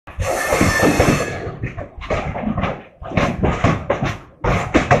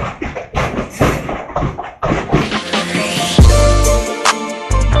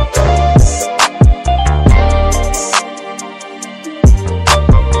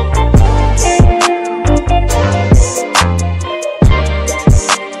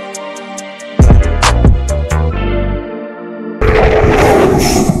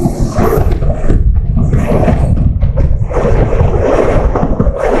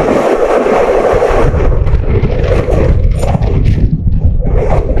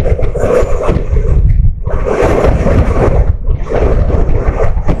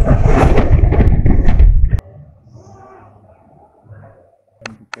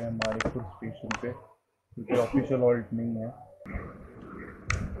चुके हैं गोरखपुर स्टेशन पे, क्योंकि ऑफिशियल हॉल्ट नहीं है।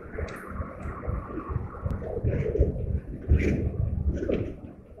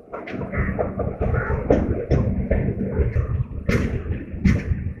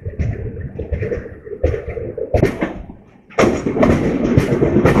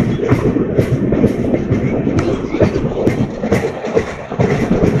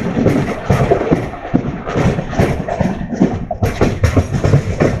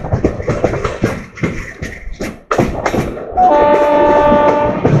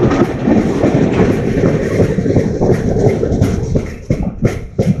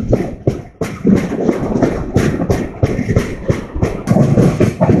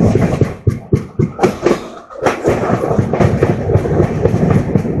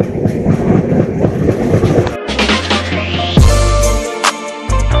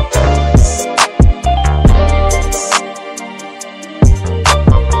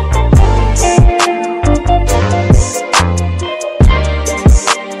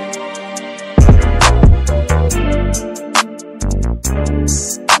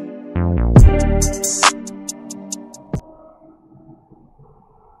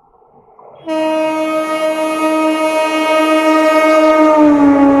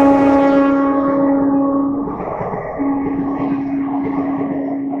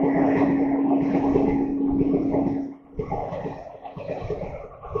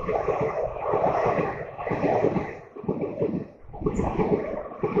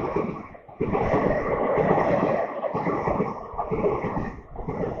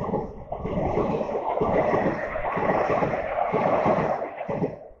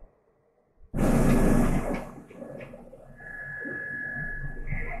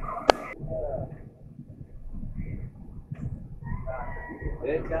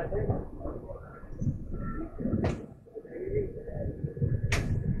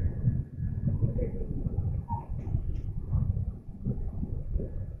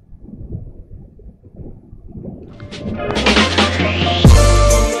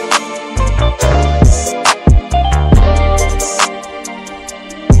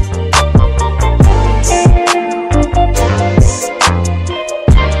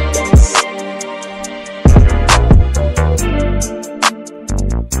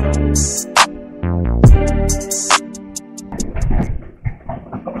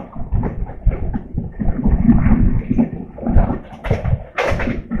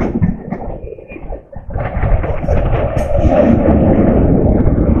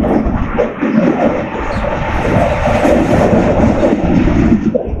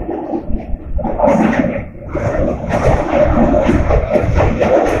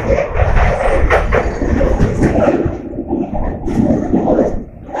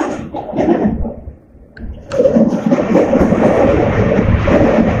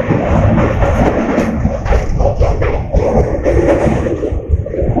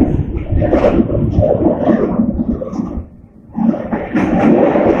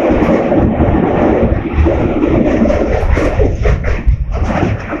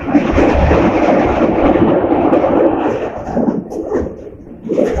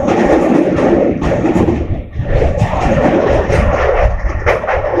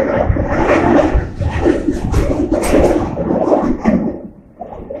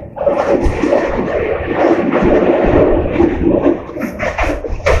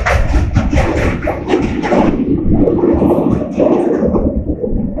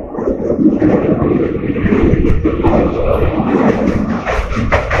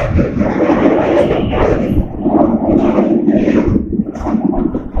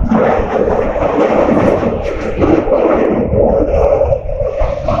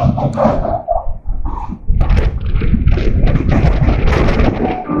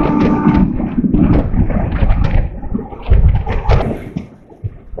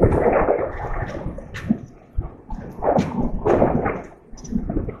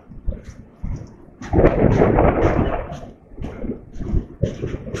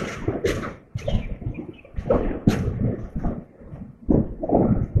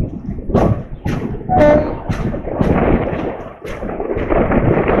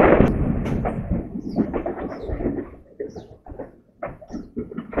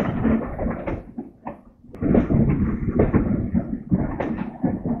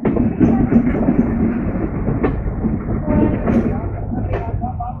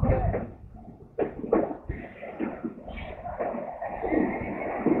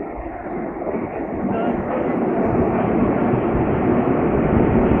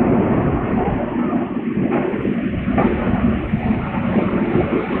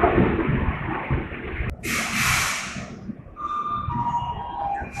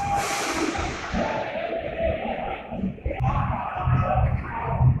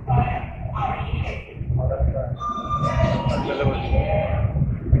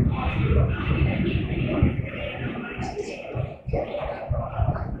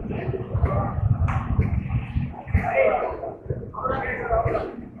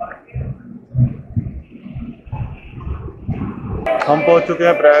 हम पहुंच चुके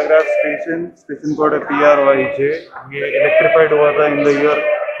हैं प्रयागराज स्टेशन। स्टेशन कोड है PRYJ। ये इलेक्ट्रिफाइड हुआ था इन द ईयर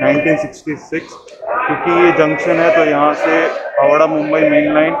 1966। क्योंकि ये जंक्शन है तो यहाँ से Howrah Mumbai main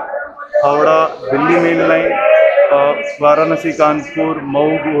line, Howrah Delhi main line, Varanasi, Kanpur, Mau,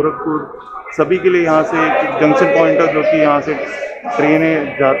 Gorakhpur, सभी के लिए यहाँ से एक जंक्शन पॉइंट है जो कि यहाँ से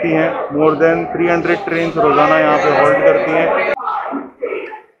ट्रेनें जाती हैं। मोर देन 300 ट्रेन रोज़ाना यहाँ पे हॉल्ट करती हैं।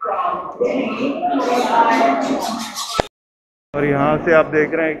 और यहाँ से आप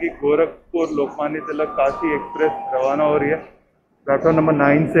देख रहे हैं कि गोरखपुर लोकमान्य तिलक काशी एक्सप्रेस रवाना हो रही है प्लेटफॉर्म नंबर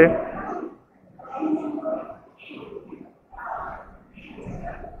 9 से।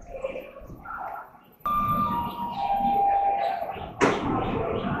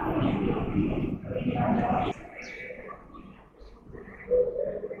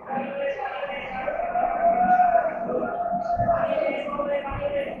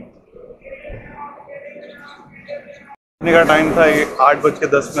 का टाइम था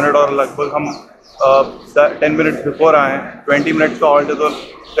 8:10 और लगभग हम 10 मिनट्स बिफोर आए हैं। 20 मिनट्स का हॉल्ट है तो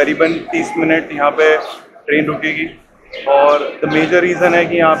करीबन 30 मिनट यहाँ पे ट्रेन रुकेगी। और द मेजर रीज़न है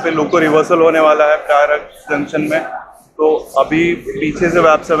कि यहाँ पे लोको रिवर्सल होने वाला है प्रयागराज जंक्शन में। तो अभी पीछे से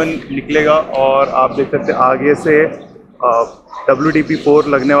VWOX निकलेगा और आप देख सकते हैं आगे से WDP4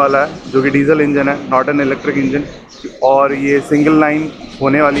 लगने वाला है जो कि डीजल इंजन है, नॉट एन इलेक्ट्रिक इंजन। और ये सिंगल लाइन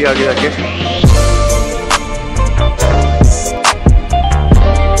होने वाली है आगे जाके।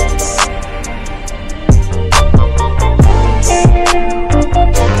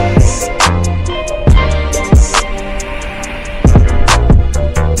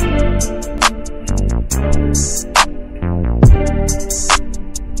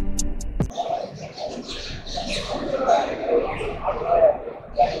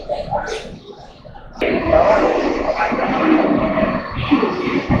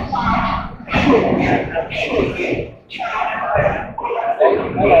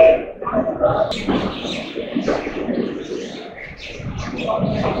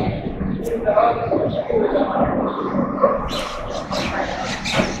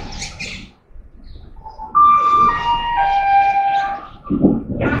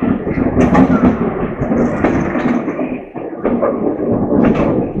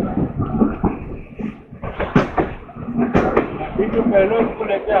 पहले उसको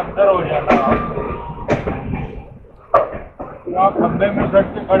लेके अंदर हो जाना, आप खंबे में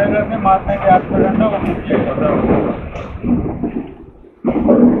सट के खड़े रहते मारने के हाथ में डंडा है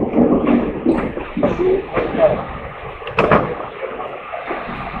ना।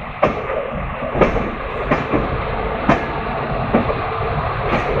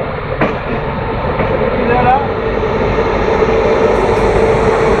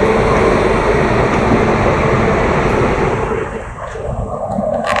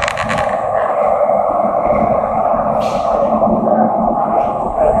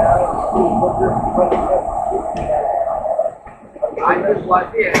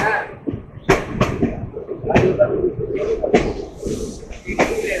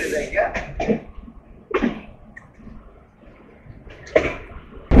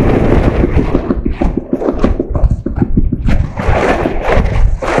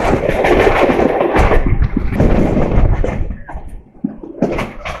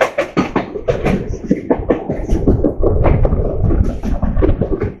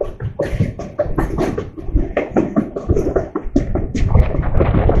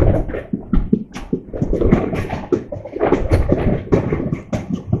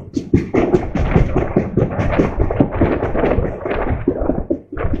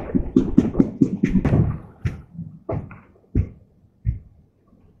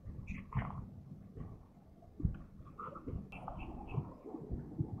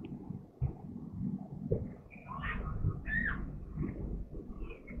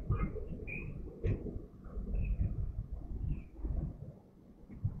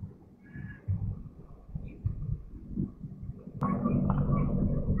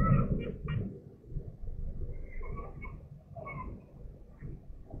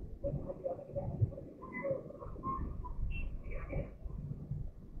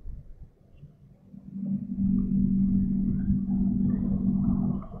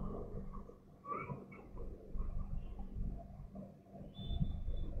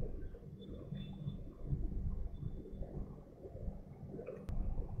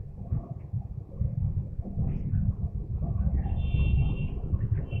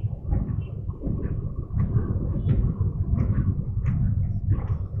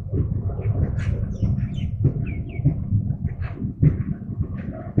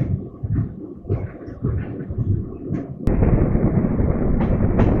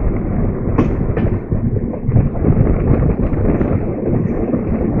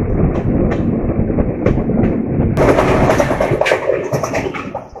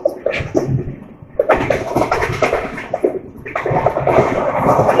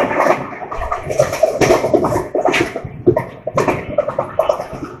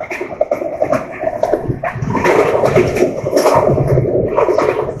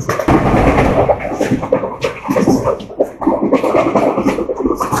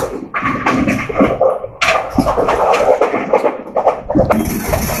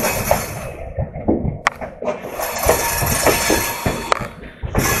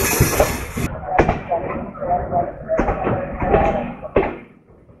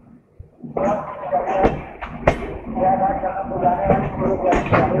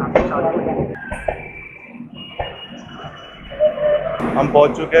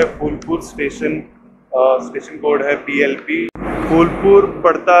 पहुंच चुके हैं फूलपुर स्टेशन। स्टेशन कोड है PLP। फूलपुर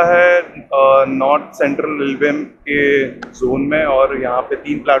पड़ता है नॉर्थ सेंट्रल रेलवे के जोन में और यहाँ पे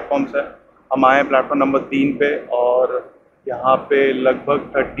 3 प्लेटफॉर्म्स हैं। हम आए प्लेटफॉर्म नंबर 3 पे और यहाँ पे लगभग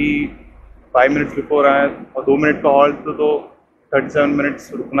 35 मिनट्स बिफोर आए और 2 मिनट का हॉल्ट तो 37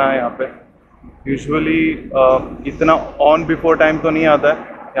 मिनट्स रुकना है यहाँ पे। यूजुअली इतना ऑन बिफोर टाइम तो नहीं आता है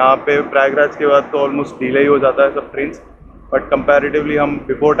यहाँ पे। प्रयागराज के बाद तो ऑलमोस्ट डिले ही हो जाता है सब ट्रेन्स, बट कंपैरेटिवली हम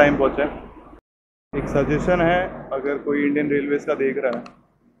बिफोर टाइम पहुँचे। एक सजेशन है, अगर कोई इंडियन रेलवेज़ का देख रहा है,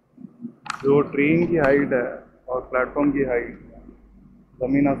 जो ट्रेन की हाइट है और प्लेटफॉर्म की हाइट,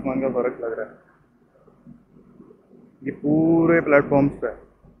 ज़मीन आसमान का फ़र्क लग रहा है। ये पूरे प्लेटफॉर्म्स पे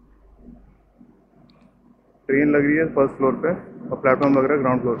ट्रेन लग रही है फर्स्ट फ्लोर पे और प्लेटफॉर्म लग रहा है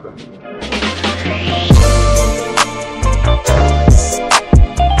ग्राउंड फ्लोर पे।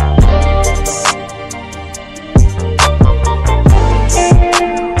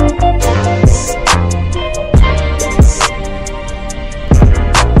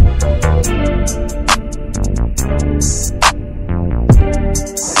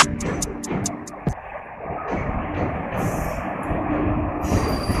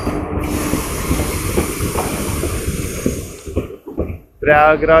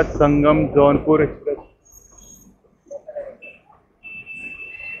 प्रयागराज संगम जौनपुर एक्सप्रेस।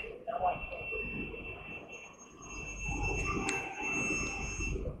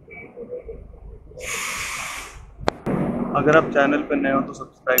 अगर आप चैनल पर नए हो तो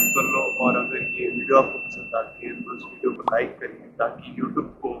सब्सक्राइब कर लो और अगर ये वीडियो आपको पसंद आती है तो इस वीडियो को लाइक करिए ताकि यूट्यूब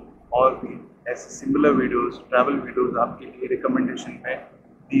को और भी ऐसे सिमिलर वीडियोस, ट्रैवल वीडियोस आपके लिए रिकमेंडेशन में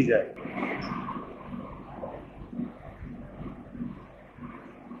दी जाए।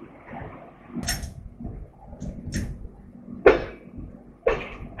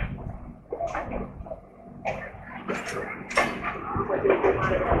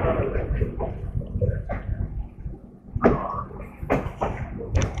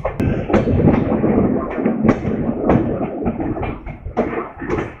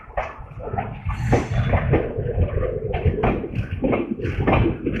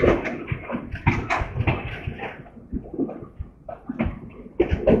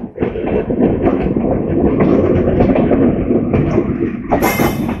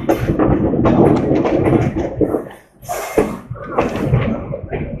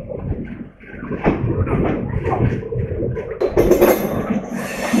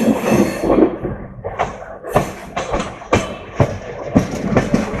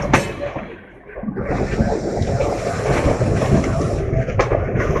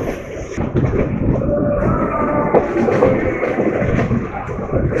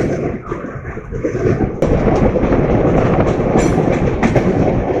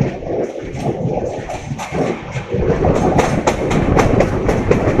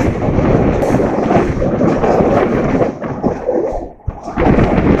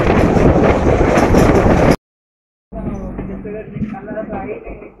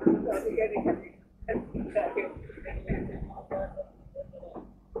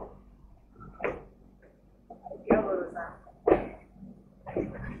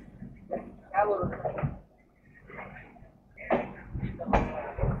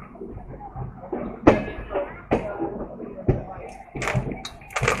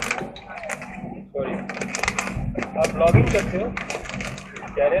 आप ब्लॉगिंग करते हो?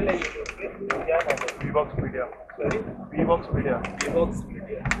 चैनल है यूट्यूब पे, क्या नाम है? VWOX media. Sorry, VWOX media. VWOX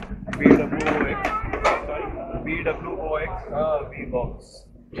media. VWOX। Sorry, VWOX। हाँ, VWOX।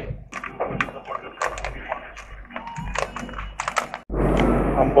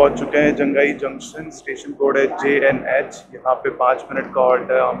 हम पहुंच चुके हैं जंगाई जंक्शन। स्टेशन कोड है JNH। यहाँ पे 5 मिनट का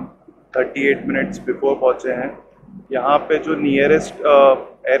हॉल्ट है। हम 38 मिनट्स बिफोर पहुंचे हैं। यहाँ पे जो नियरेस्ट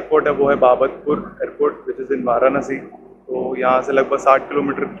एयरपोर्ट है वो है Babatpur airport, which is in Varanasi. तो यहाँ से लगभग 60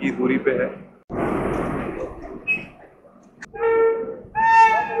 किलोमीटर की दूरी पे है।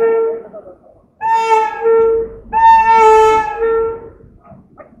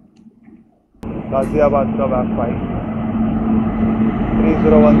 गाजियाबाद का वाईफाई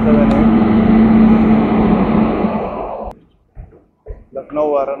 30178। लखनऊ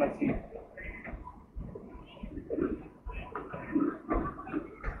वाराणसी।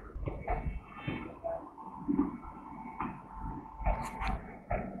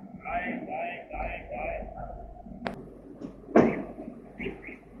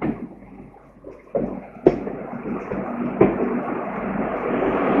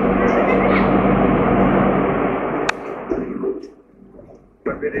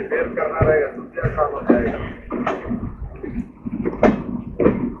 रिपेयर करना रहेगा तो क्या काम हो जाएगा।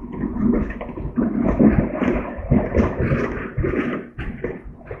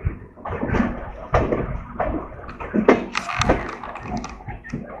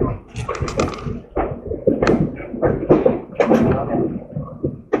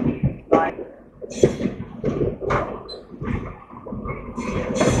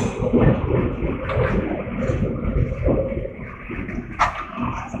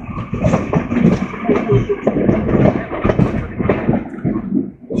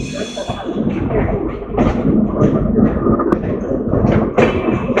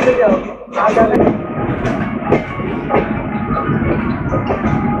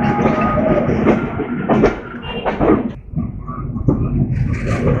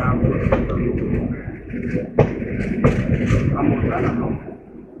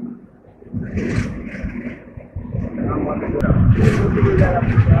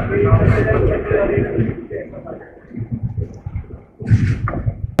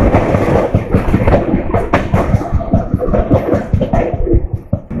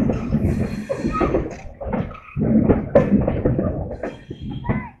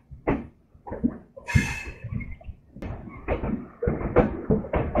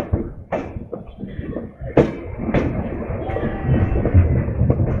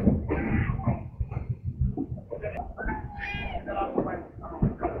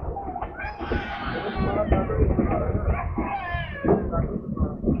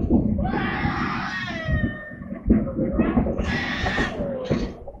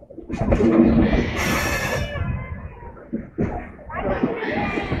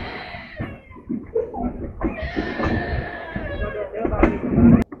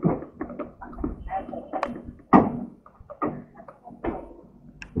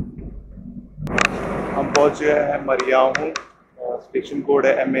 हम पहुंच गए हैं मरियाहूं। स्टेशन कोड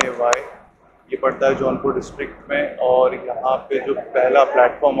है MAY। ये पड़ता है जौनपुर डिस्ट्रिक्ट में। और यहाँ पे जो पहला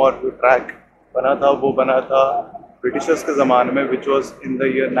प्लेटफॉर्म और जो ट्रैक बना था वो बना था ब्रिटिशर्स के ज़माने में, which was in the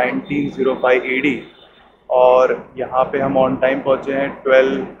year 1905 AD। और यहाँ पे हम ऑन टाइम पहुँचे हैं।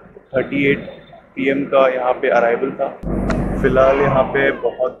 12:38 PM का यहाँ पे अराइवल था। फ़िलहाल यहाँ पे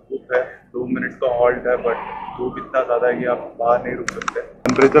बहुत धूप है, 2 मिनट का हॉल्ट है, बट धूप इतना ज़्यादा है कि आप बाहर नहीं रुक सकते।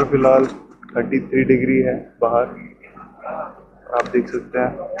 टेम्परेचर फ़िलहाल 33 डिग्री है बाहर, आप देख सकते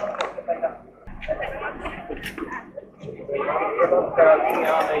हैं।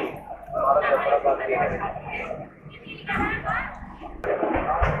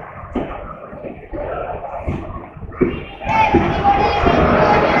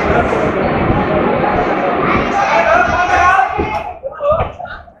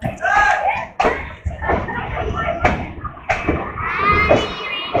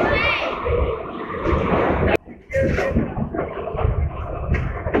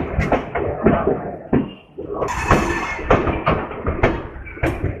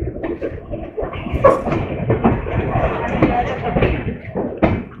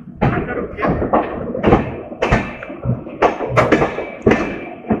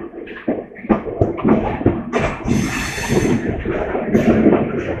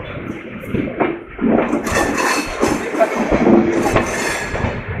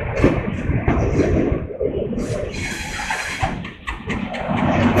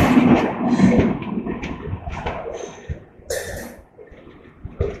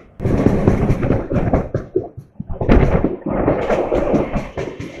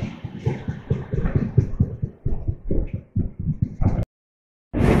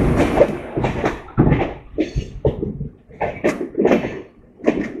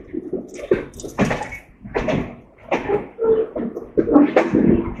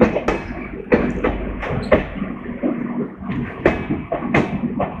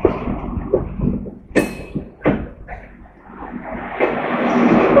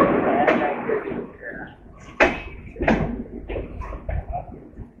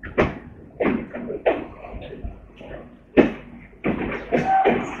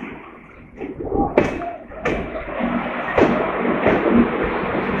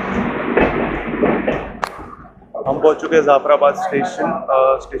 हम पहुंच चुके हैं जाफराबाद स्टेशन।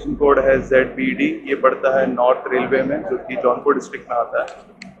 स्टेशन कोड है ZBD। ये पड़ता है नॉर्थ रेलवे में, जो कि जौनपुर डिस्ट्रिक्ट में आता है।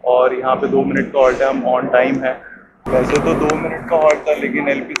 और यहाँ पे 2 मिनट का हॉल्ट है, हम ऑन टाइम है। वैसे तो 2 मिनट का हॉल्ट था, लेकिन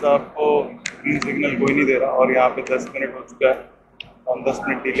LP साहब को ग्रीन सिग्नल कोई नहीं दे रहा और यहाँ पे 10 मिनट हो चुका है। हम 10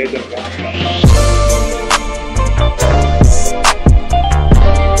 मिनट डिले चल रहे हैं।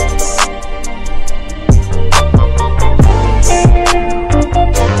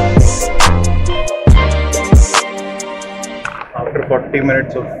 आफ्टर 40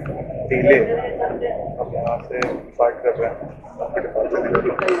 मिनट्स ऑफ डिले अब यहाँ से स्टार्ट कर रहे हैं।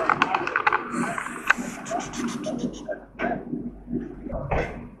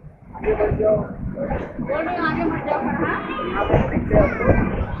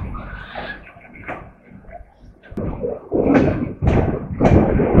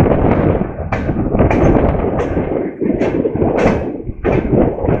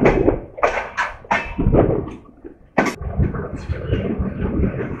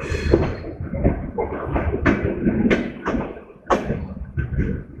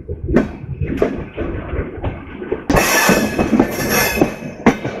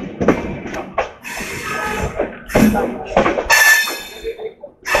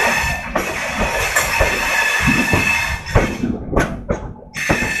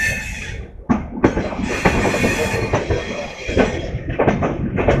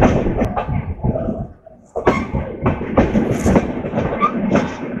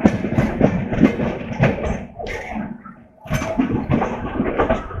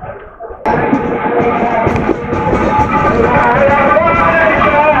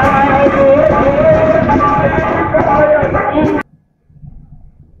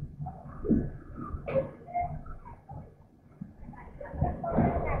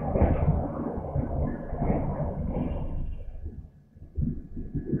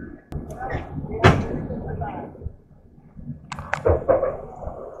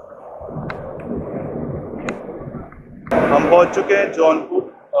 हम पहुंच चुके हैं जौनपुर।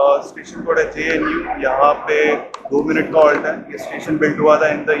 स्टेशन कोड है JNU। यहाँ पे 2 मिनट का हॉल्ट है। ये स्टेशन बिल्ड हुआ था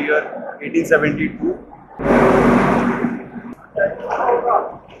इन द ईयर 1872।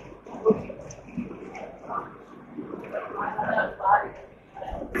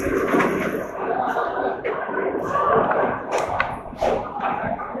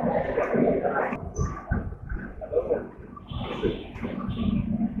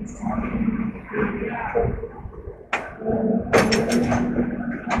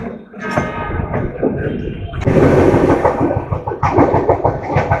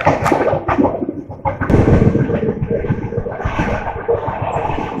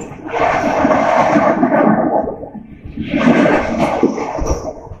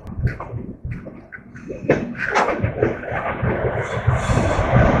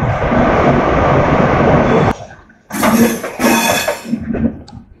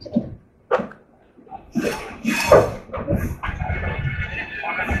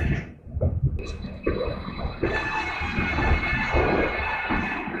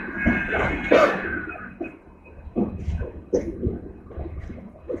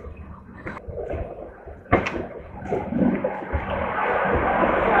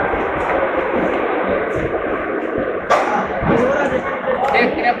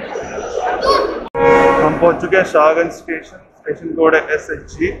 हम पहुंच चुके हैं शाहगंज स्टेशन। स्टेशन कोड है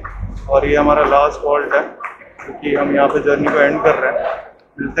SHG और ये हमारा लास्ट हॉल्ट है क्योंकि हम यहाँ पे जर्नी को एंड कर रहे हैं।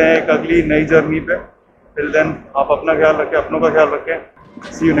 मिलते हैं एक अगली नई जर्नी पे। टिल देन आप अपना ख्याल रखें, अपनों का ख्याल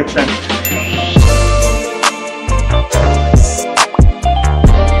रखें। सी यू नेक्स्ट टाइम।